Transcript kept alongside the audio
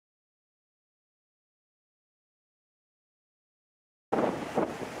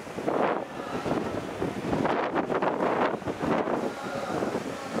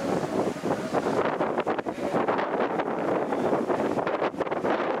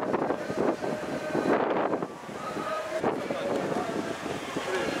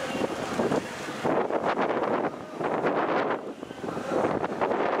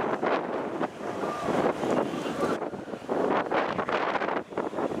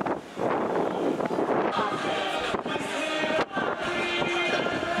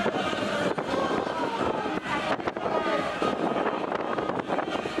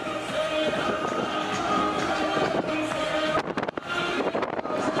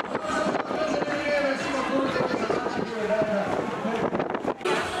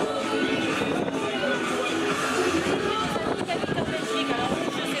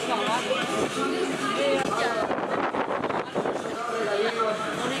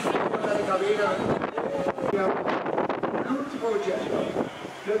L'ultimo oggetto,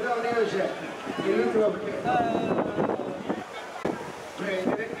 lo do un oggetto, e l'ultimo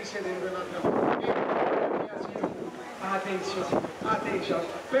prendere e sedere un'altra volta. Attenzione, attenzione,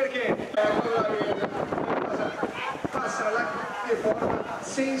 perché passa la forma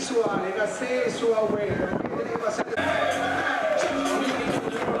sensuale, la sensual way, quindi devi passare.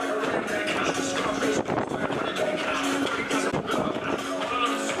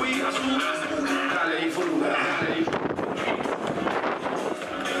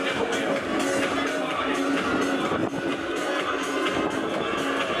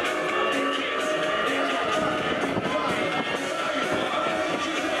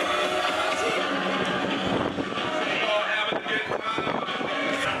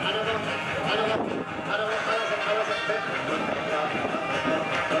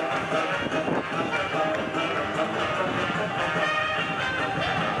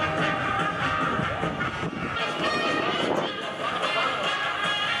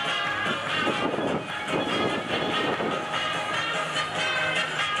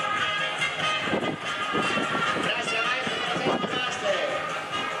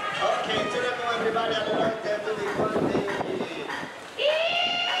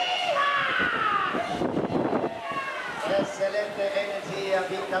 Excelente energia,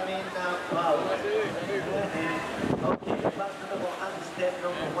 vitamina, power. Okay, the pass number one, step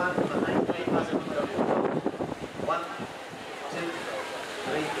number one, behind play pass number 1, 2,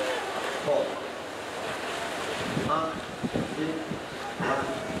 3, 4. 1, 2, 1,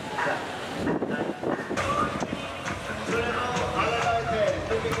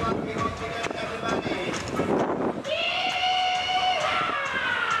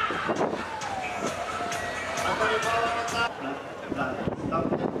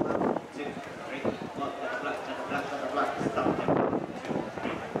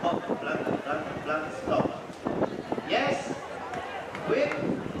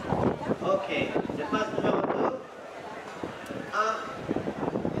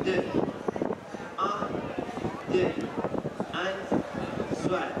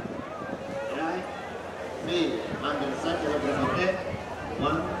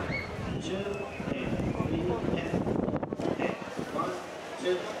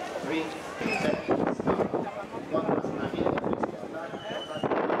 2, 3.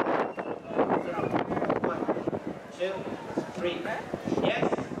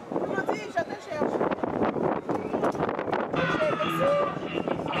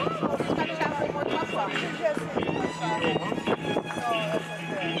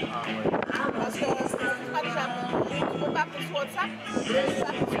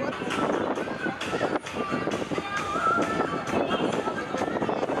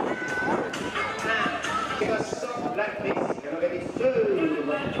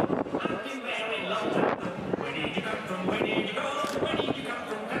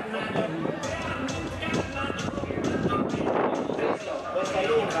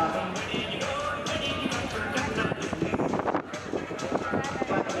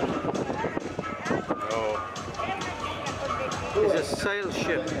 It's a sail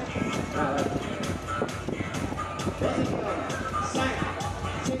ship.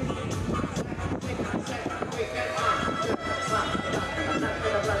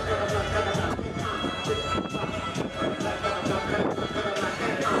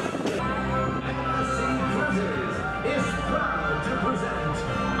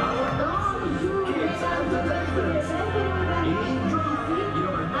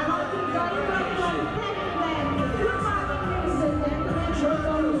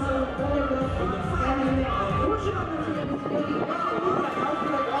 Buongiorno,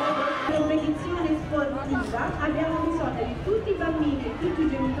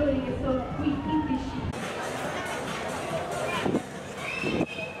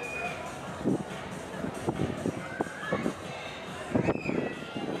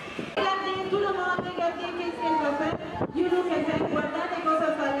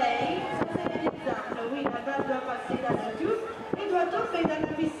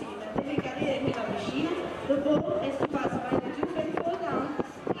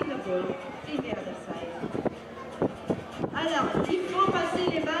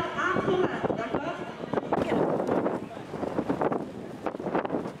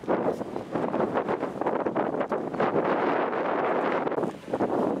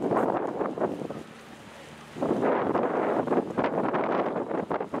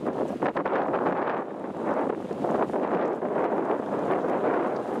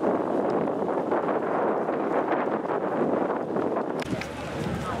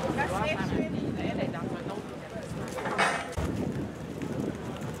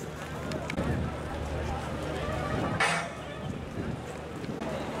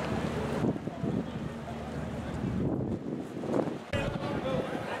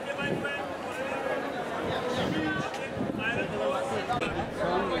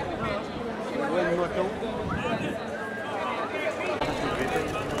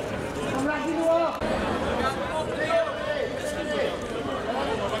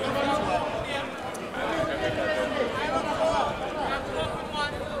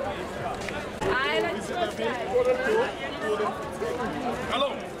 Hello.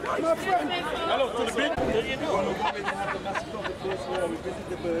 My friend. Hello, to the big. There you go. When we come in and have the massive of the place where we visit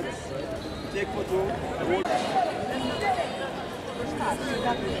the birds, take photo.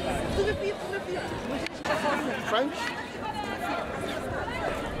 French?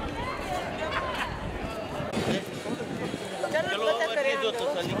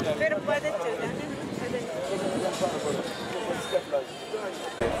 फिर बाद चल जाने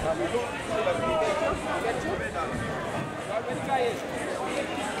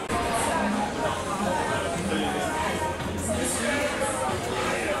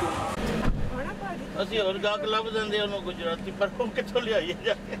ਅਸੀਂ ਹੋਰ ਗਾਹਕ ਲੱਭ ਦਿੰਦੇ ਉਹਨੂੰ ਗੁਜਰਾਤੀ ਪਰ ਉਹ ਕਿੱਥੋਂ ਲਿਆਈਏ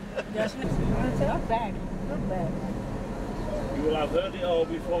ਜਾ ਕੇ not bad. You will have heard it all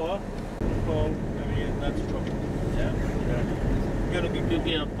before. That's trouble. Yeah. You're going to be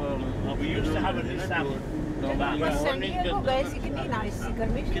क्योंकि अब We used to have it in South. San Diego गए सी कितनी नाइस सी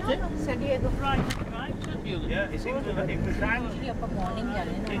गर्मी कितने? San Diego Yeah, it's English Island. आप morning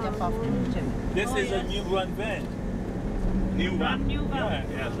जाने ना जब आफ्टरनून चले This is a new run van. New van? New van.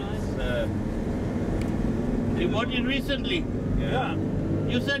 Yeah, it's, He bought it recently. yeah.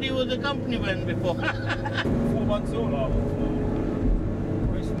 You said he was a company man before. 4 months old.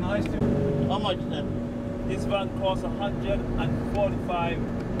 It's nice to... How much then? This van costs 145.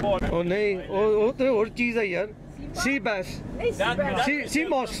 Oh नहीं वो तो और चीज़ है यार sea bass sea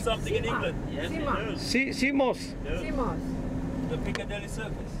moss Something in England. Yes, it does. sea moss Simos The Piccadilly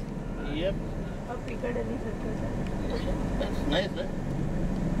Circus. Yep. अब Piccadilly circle That's nice, huh?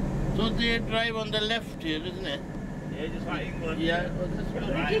 So they drive on the left here, isn't it? Yeah, just like England. Yeah. Oh, this is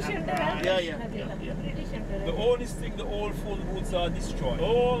British under Yeah. British under The only thing, the old phone booths are destroyed.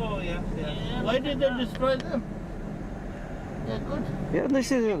 Oh, yeah. Why did they destroy them? They're good. yeah this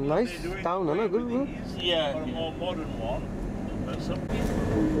is a nice town है ना good Yeah. Or a more modern one.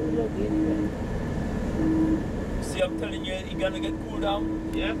 See, I'm telling you, you're gonna get cooled down.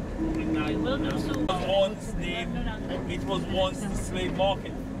 Yeah. Nice. It was once the slave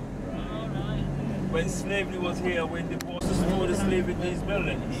market. When slavery was here, when they brought the store the slave in these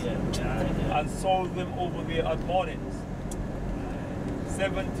buildings and sold them over there at mornings.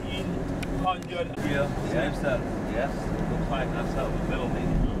 1700 here. Slave cell. Yes. Looks like that's how the building.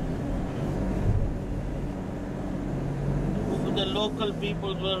 The local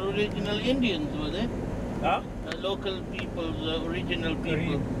people were original Indians, were they? Huh? The local people, the original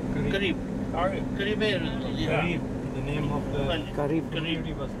people. Carib. Caribbean. Yeah. The name of the Carib.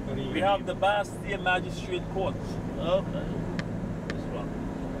 community was Carib. We have the Basseterre Magistrate Court. Okay. This one.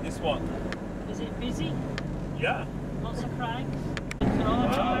 This one. Is it busy? Yeah. Lots of crimes? It's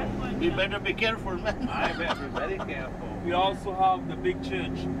all We better be careful, man. I better be very careful. We also have the big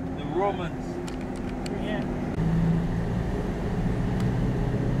church, the Romans. Yeah.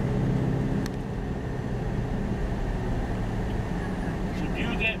 So do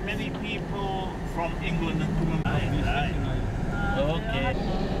you get many people from England and come Okay.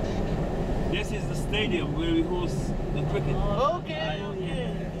 This is the stadium where we host the cricket. Okay, okay.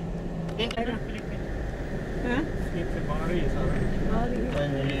 It's a bar is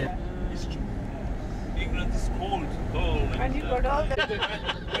It's true. England is cold. Cold. And you got all the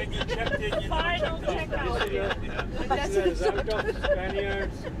When you checked in, you never Final checked out. checkout. Yeah. It's the result of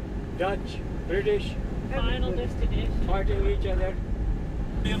Spaniards, Dutch, British Final destination. fighting each other.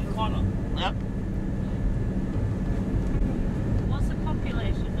 William Connor, Yep. What's the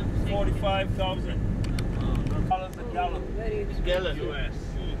population of Singapore? 45,000 dollars a gallon. very Gallon. US.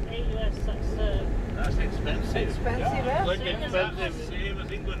 US, That's expensive. expensive Quite expensive. Same as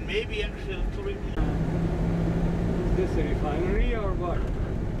England, maybe actually 3. Is this a refinery or what?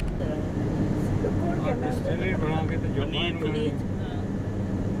 और distillery बना के तो जो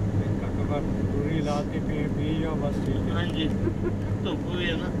अगर पूरी लाती P या बस ठीक है. हाँ जी. तो हुई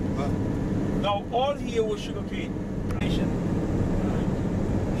है ना. Now all here was sugar cane.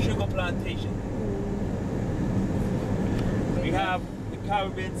 Sugar plantation. We have the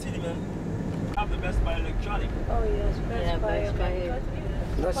Caribbean cinema. We have the Best Buy electronic. Oh yes, Best Buy.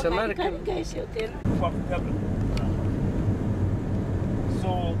 That's American. Profitable.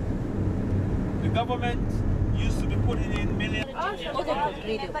 So the government used to be putting in millions. Okay.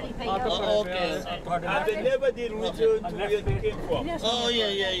 And they never did return to where they came from. Oh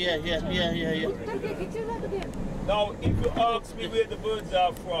yeah. Now, if you ask me where the birds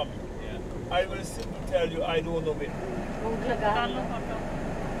are from, I will simply tell you I don't know where.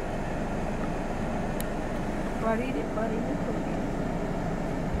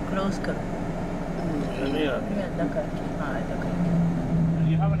 Close करो. Do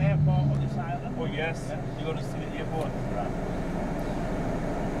you have an airport on this island? Oh yes, you're going to see the airport.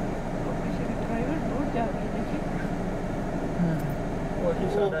 Private road जा रही है देखिए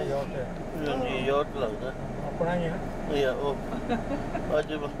ਸਾਡਾ yacht ਹੈ ये yacht लगता है ਆਪਣਾ ਹੀ ਹੈ या ओ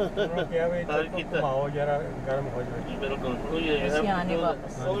आज ਉਹਨਾਂ ਕਿਹਾ ਵੀ ਹਰ ਇੱਥੇ ਕੀਤਾ ਘੁਮਾਓ ਜਰਾ ਗਰਮ ਹੋ ਜਾਵੇ बिल्कुल वो ये है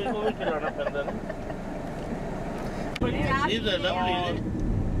वो भी खिलाना पैंदा ना these are lovely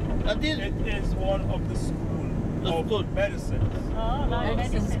It is one of the school of medicine. Oh, like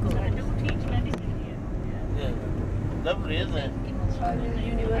medicine. I do teach medicine here. yeah lovely isn't it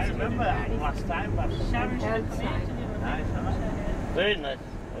I remember last time, but Sharon should come here to do a Nice, huh? very nice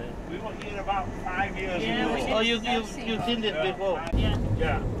we were here about 5 years Yeah, ago. we did. oh you've seen this before Yeah.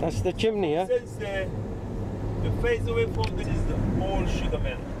 Yeah. That's the chimney, yeah? Since the face away from this is the old sugar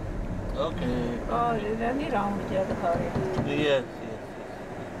mill. okay Oh, really round ਜਿਹਾ ਦਿਖਾ ਰਹੇ yes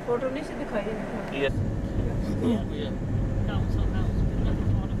photo ਨਹੀਂ ਸੀ ਦਿਖਾਈ yes yeah Council house. Another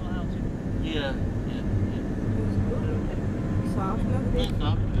affordable housing. yeah ਸਾਫ਼ ਲੱਗਦੇ it's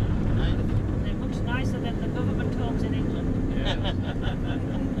up nice They're much nicer than the government homes in England.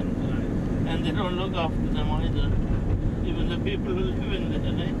 and they don't look after them either even the people who live in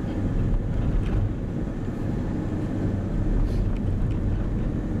there right?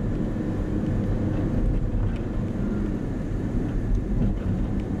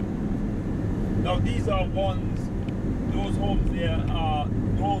 Now these are ones, those homes there are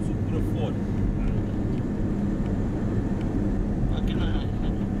those who could afford. Okay, nice.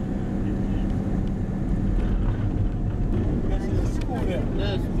 This is a school there.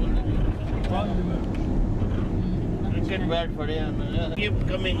 Yes, it's get bad for them. Keep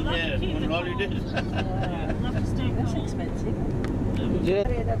coming here on holidays. We'll have to stay That's home. expensive Yeah.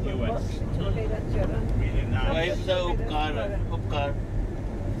 ਇਹਦਾ ਕੋਈ ਬਹੁਤ ਛੋਟੇ ਦਾ ਚਰਨ Really nice. It's the upcar.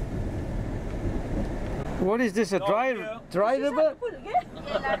 What is this, a dry river? ਭੁੱਲ ਗਏ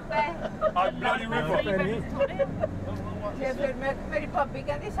ਇਹ ਲੜ ਪਏ Our bloody river. ਜੇ ਫਿਰ ਮੈਂ ਮੇਰੀ ਭਾਬੀ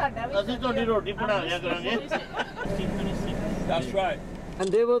ਕਹਿੰਦੀ ਸਾਡਾ ਵੀ ਅਸੀਂ ਤੁਹਾਡੀ ਰੋਟੀ ਬਣਾ ਲਿਆ ਕਰਾਂਗੇ 1626. That's right. And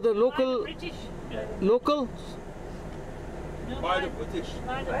they were the local, British. locals? No, By the British.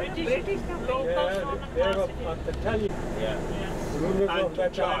 by the British. British Low cost on the they were capacity. at the time Yeah. Yeah. rulers And of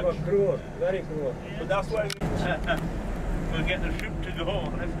that time were charge. cruel very cruel But that's why We'll get the ship to go.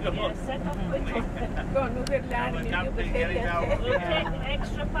 Let's go. Yeah, set up with ਤੁਹਾਨੂੰ ਫਿਰ ਲੈਣ The ਨਹੀਂ captain ਬਥੇਰੇ getting out. We'll take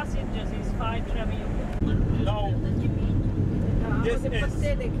extra passengers. It's 5 travelling. now This is-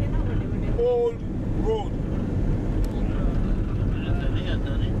 ਪੱਤੇ ਦੇਖੇ ਨਾ ਵੱਡੇ ਵੱਡੇ old road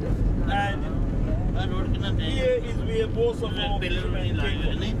and ਰੋਡ ਕਿੰਨਾ here is where most of our pillar fishermen ਨਹੀਂ ਲਾਏ came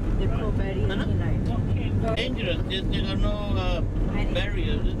ਹੋਏ from. ਨਹੀਂ ਦੇਖੋ ਬੈਰੀ ਹੈ ਨਾ? ਨਹੀਂ light dangerous there are no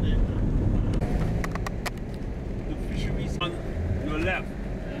barriers is there The fisheries on your left.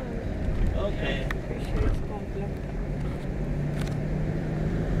 okay Fisheries complex.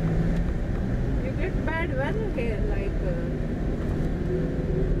 You get bad weather here, like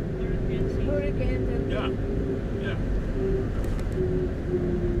hurricanes and Yeah. Yeah.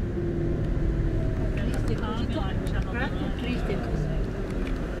 trees देखो जी तो trees देखो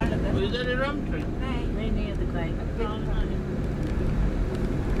is there a rum tree नहीं दिखाई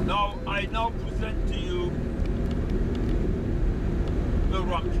Now I now present to you the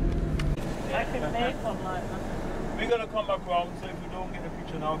rock. I can make one like that. We're gonna come back around, so if we don't get the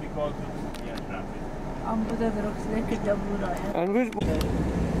picture now because of traffic. Amb का दरख्त लेके जब बुलाया And which,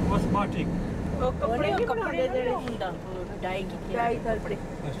 What's Martin? वो कपड़े ਜਿਹੜੇ ਹੁੰਦਾ ਡਾਈ ਕੀਤੀ ਡਾਈ ਕਰਦੇ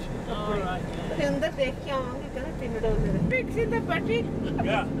ਤੇ ਅੰਦਰ ਦੇਖ ਕੇ ਆਵਾਂਗੇ ਕਹਿੰਦਾ $3 ਪਿਕਸ ਇਨ ਦ ਪੱਟੀ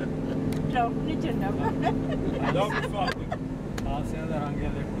Yeah. ਟਰੰਪ ਨੇ ਝੰਡਾ That was fun. ਆਸਿਆਂ ਦਾ ਰੰਗ ਇਹ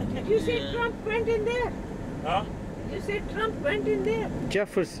ਦੇਖੋ You said Trump went in there. Huh? You said Trump went in there.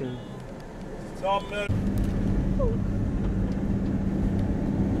 Jefferson. Some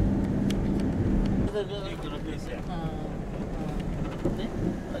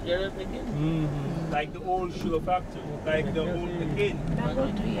ਜਿਹੜੇ ਦੇਖੇ like the old sugar factory, like the old the cane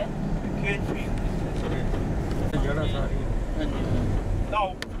tree. ਜੜਾ ਸਾਰੀ Now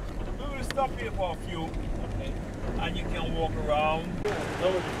we will stop here for a few, and you can walk around.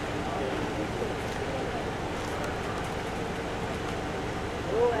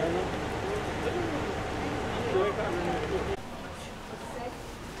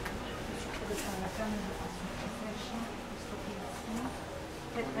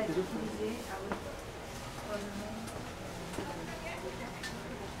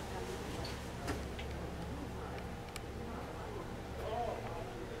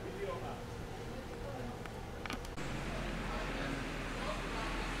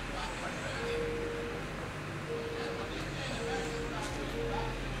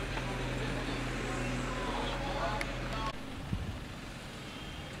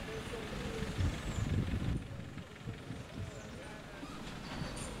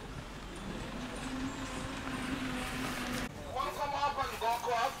 One come up and go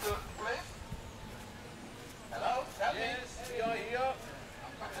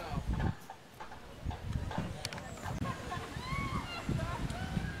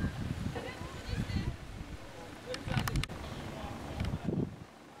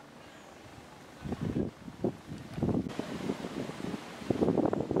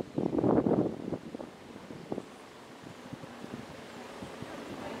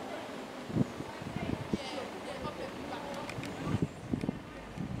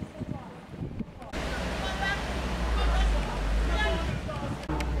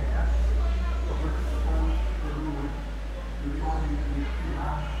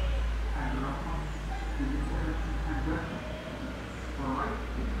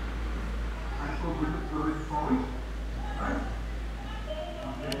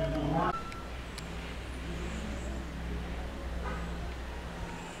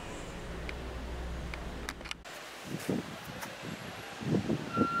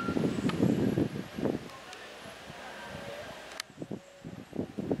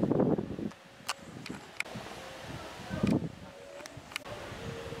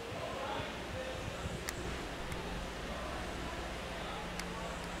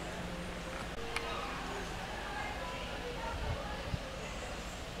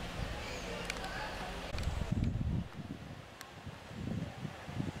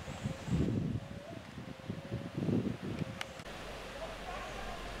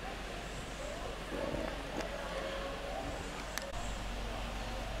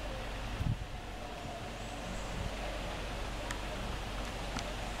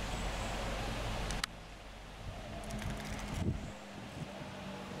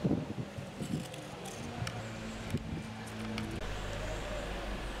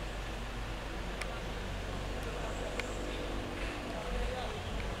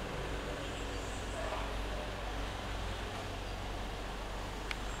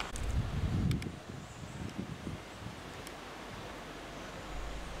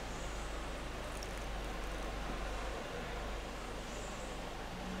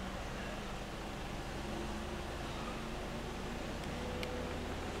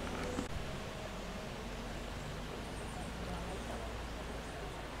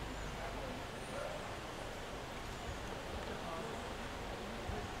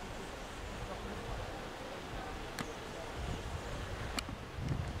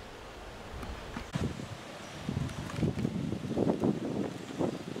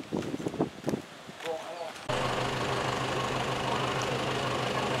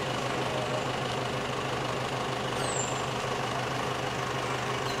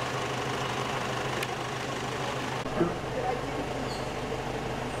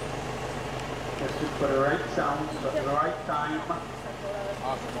For the right sound, at the right time.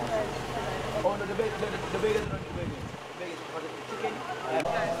 Oh no, the bacon is not the bacon. The bacon is for the chicken.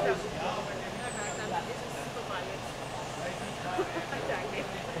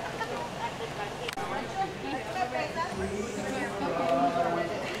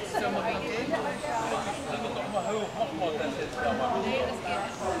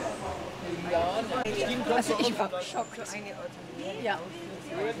 Also ich war geschockt, so eine Autonomie. Ja.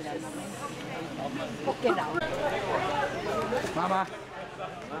 Genau. Mama.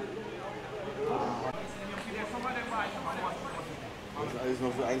 Das ist alles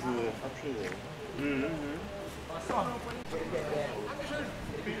noch für einzelne Abschnitte.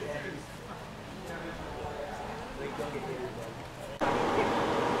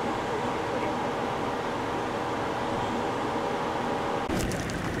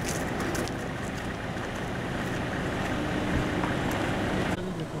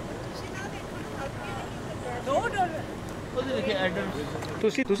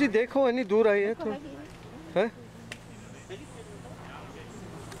 ਤੁਸੀਂ ਦੇਖੋ ਇੰਨੀ ਦੂਰ ਆਈ ਹੈ ਤਾਂ ਹੈ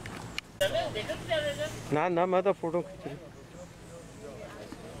ਨਾ ਨਾ ਮੈਂ ਤਾਂ ਫੋਟੋ ਖਿੱਚ ਰਹੀ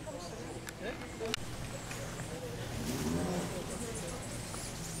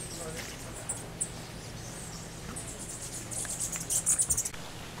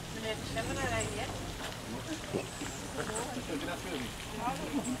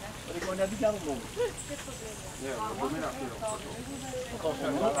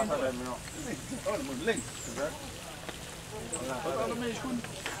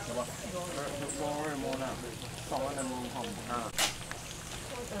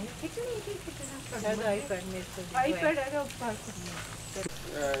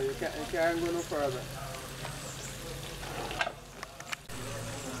You can't go no further.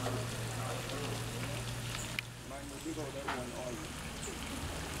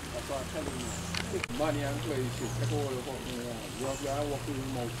 That's what I'm telling you. Money and place is the whole of what you are working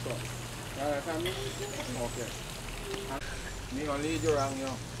most of. Okay. Me gonna lead you around, you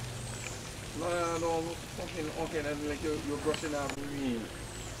know. No, fucking okay, then like you're brushing off with me.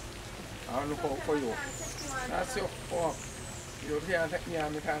 I'll look out for you. That's your fault. You can't take me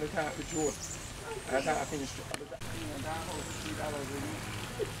on the kind of talk with you. I thought I finished it.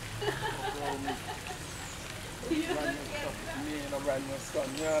 Me and a brand new son,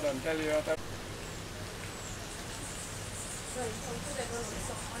 yeah, I don't tell you what.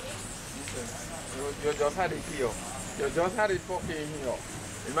 You just had it here. You just had it fucking here.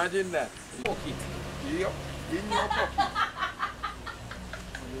 Imagine that. Pocket. Here, in your pocket.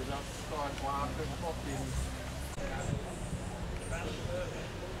 You just start walking fucking.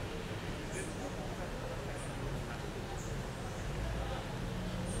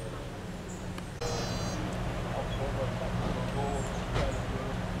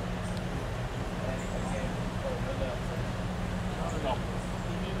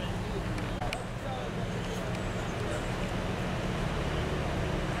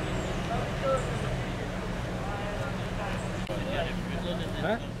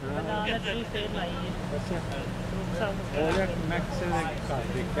 She said like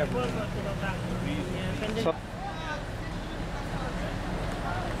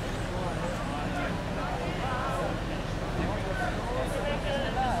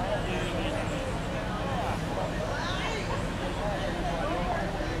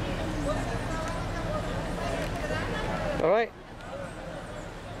All right.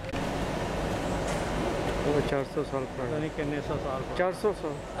 400 साल पुराना नहीं कितने 100 साल 400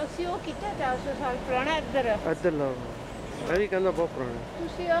 साल ਅਸੀਂ ਉਹ ਕੀਤਾ 400 ਸਾਲ ਪੁਰਾਣਾ ਇੱਧਰ ਇੱਧਰ ਲਾ ਇਹ ਵੀ ਕਹਿੰਦਾ ਬਹੁਤ ਪੁਰਾਣਾ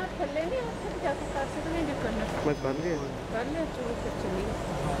ਤੁਸੀਂ ਆ ਥੱਲੇ ਨਹੀਂ ਉੱਥੇ ਜਾ ਕੇ ਕਰ ਸਕਦੇ ਜੇ ਕਰਨਾ ਮੈਂ ਕਰ ਲਿਆ ਚਲੋ ਫਿਰ ਚਲੀ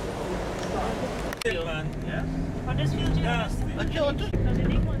But this feels because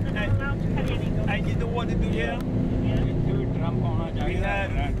in England they're not allowed to carry any guns. And you know what they do here? We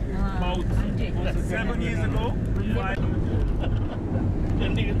had about 7 years ago.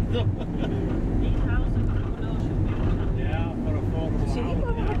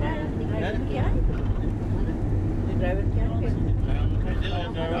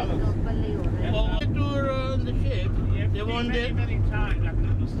 The ship, they wanted.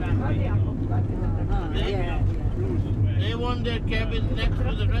 They want their cabin next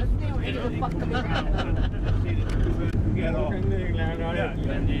to the rest. Get off.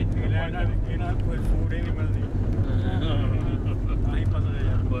 England कोई food ही नहीं मिलती। नहीं पता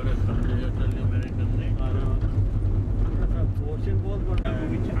है। बड़े American नहीं। Fortune बहुत बड़ा।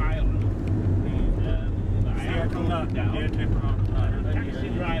 Which island? Taxi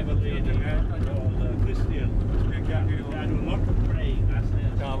driver lady, Christian. I do not pray.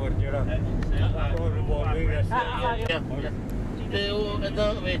 Tower ਜਿਹੜਾ ਉਹ revolving ਤੇ ਉਹ ਇਦਾਂ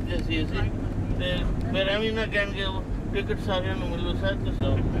ਵੇਚਦੇ ਸੀ ਅਸੀਂ ਤੇ ਫਿਰ ਐਵੇਂ ਨਾ ਕਹਿਣਗੇ ਟਿਕਟ ਸਾਰਿਆਂ ਨੂੰ ਮਿਲੂ ਸਰ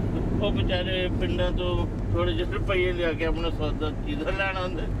ਦੱਸੋ ਉਹ ਵਿਚਾਰੇ ਪਿੰਡਾਂ ਤੋਂ ਥੋੜੇ ਜਿਹੇ ਰੁਪਈਏ ਲਿਆ ਕੇ ਆਪਣਾ ਸੌਦਾ ਚੀਜ਼ਾਂ ਲੈਣਾ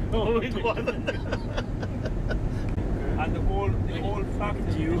ਹੁੰਦਾ ਉਹ ਵੀ ਖਵਾ ਦਿੰਦੇ And the whole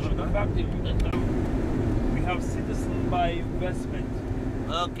factory, we have citizen by investment.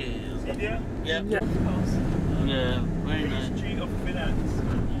 Okay. See there? Yeah. Yeah, very nice. Ministry of Finance.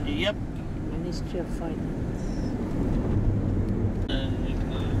 Yep. Ministry of Finance. You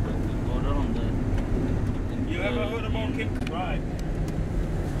go down there. You ever heard about King Drive?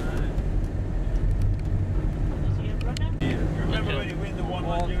 Remember when you win the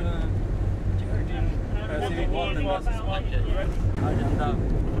 100? पैसे भी बहुत आ जाता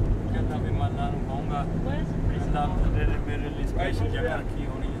कहता भी मैं अल्लाह ਨੂੰ ਕਹੂੰਗਾ अल्लाह ने मेरे लिए स्पेशल जगह रखी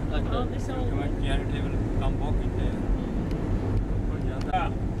होनी है क्योंकि मैं चैरिटेबल काम बहुत कीते हैं और जाता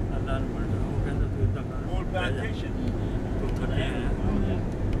अल्लाह ने बड़ा वो कहता तू इतना कर Old plantation. तू करते हैं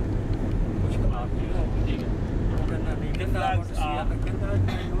कुछ खिलाफ नहीं ठीक है वो कहता नहीं कहता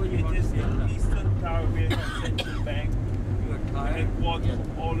It is the Eastern Caribbean Central Bank. Headquarters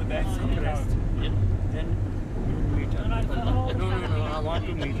of all the banks in the Caribbean. Then you meet her. No, I want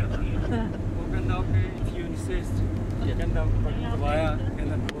to meet her. वो कहता okay, if you insist. कहता दबाया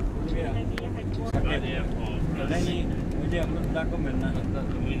कहता नोट खुल गया नहीं मुझे अमृता को मिलना है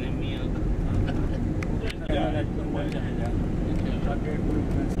महीने मियाँ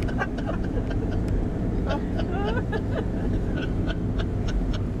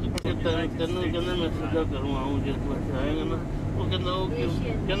ਤੈਨੂੰ ਕਹਿੰਦਾ ਮੈਂ ਸਿੱਧਾ ਕਰੂੰ ਆਉਂ ਜੇ ਤੂੰ ਆਏਗਾ ਨਾ ਉਹ ਕਹਿੰਦਾ ਉਹ ਕਿਉਂ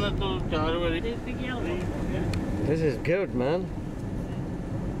ਕਹਿੰਦਾ ਤੂੰ 4 ਵਾਰੀ This is good, man.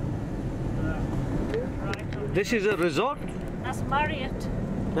 This is a resort? That's Marriott.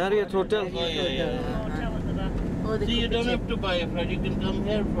 Marriott Hotel? Hotel at the back. See, you don't have to buy a flight, you can come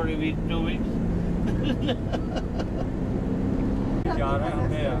here for a week, 2 weeks. जा रहे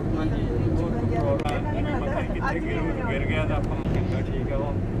होंगे यार कितने kilometre गिर गया था ठीक है वो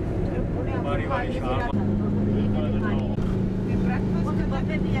बारी बारी शाम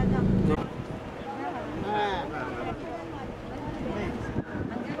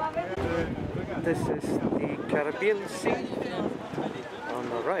This is the Caribbean Sea on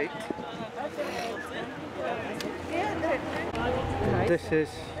the right. This is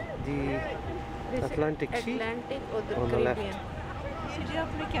the Atlantic Sea on the left.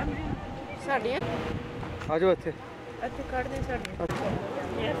 ਆਪਣੇ ਕੈਮਰੇ ਸਾਡੀਆਂ ਆ ਜਾਓ ਇੱਥੇ ਇੱਥੇ ਕੱਢਦੇ ਸਾਡੀਆਂ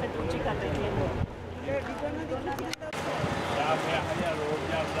ਇਹ ਫਿਰ ਦੂਜੀ ਕਰ ਲੈਣੀ ਹੈ ਰੈਡੀ ਕਰਨਾ ਦੇਖੀ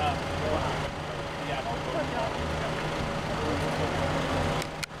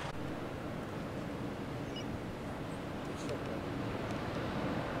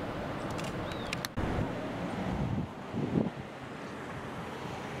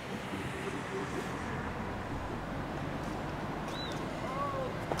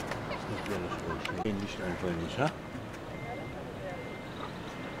Nicht einfach nicht, ha?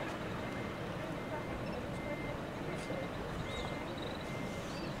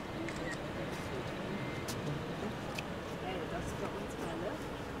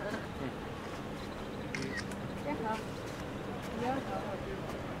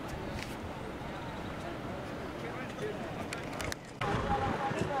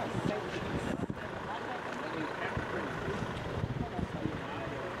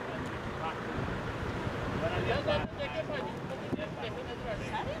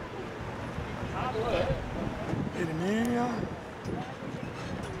 Hari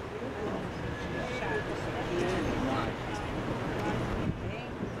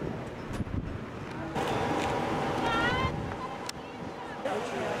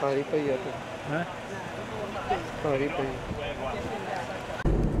pay yato. Huh? Hari pay.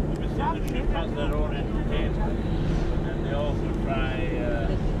 The ship has their own entertainment, and they also try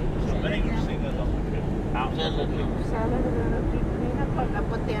some very good singers on the ship. Absolutely. Salad,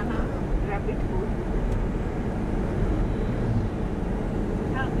 rabbit food.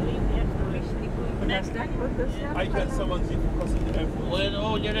 I can someone see focus in the airport.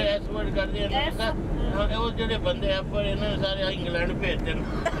 वो जड़े expert कर दिए ना वो जड़े बंदे आप पर इन्हें सारे इंग्लैंड भेजते हैं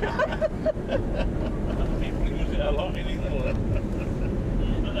People use it a lot in England.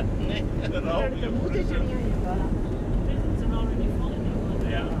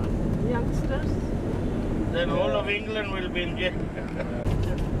 Yeah. Youngsters. The whole of England will be in jail.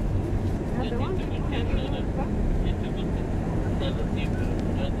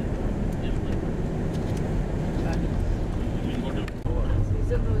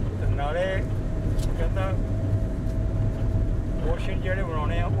 ਨਾਲੇ ਕਹਿੰਦਾ ਓਸ਼ਨ ਜਿਹੜੇ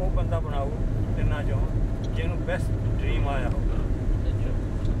ਬਣਾਉਣੇ ਆ ਉਹ ਬੰਦਾ ਬਣਾਊ ਤਿੰਨਾਂ ਚੋਂ ਜਿਹਨੂੰ ਬੈਸਟ ਡ੍ਰੀਮ ਆਇਆ ਹੋਊਗਾ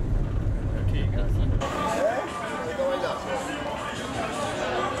ਠੀਕ ਆ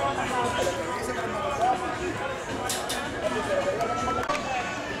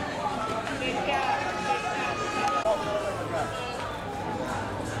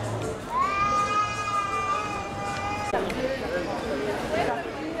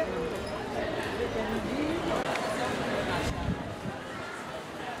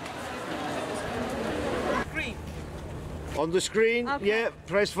On the screen, Okay. yeah,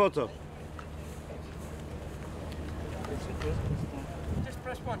 press photo. Just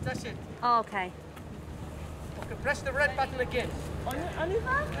press once, that's it. Oh, okay. Okay, press the red button again.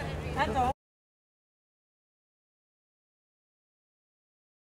 Oliver? That's all.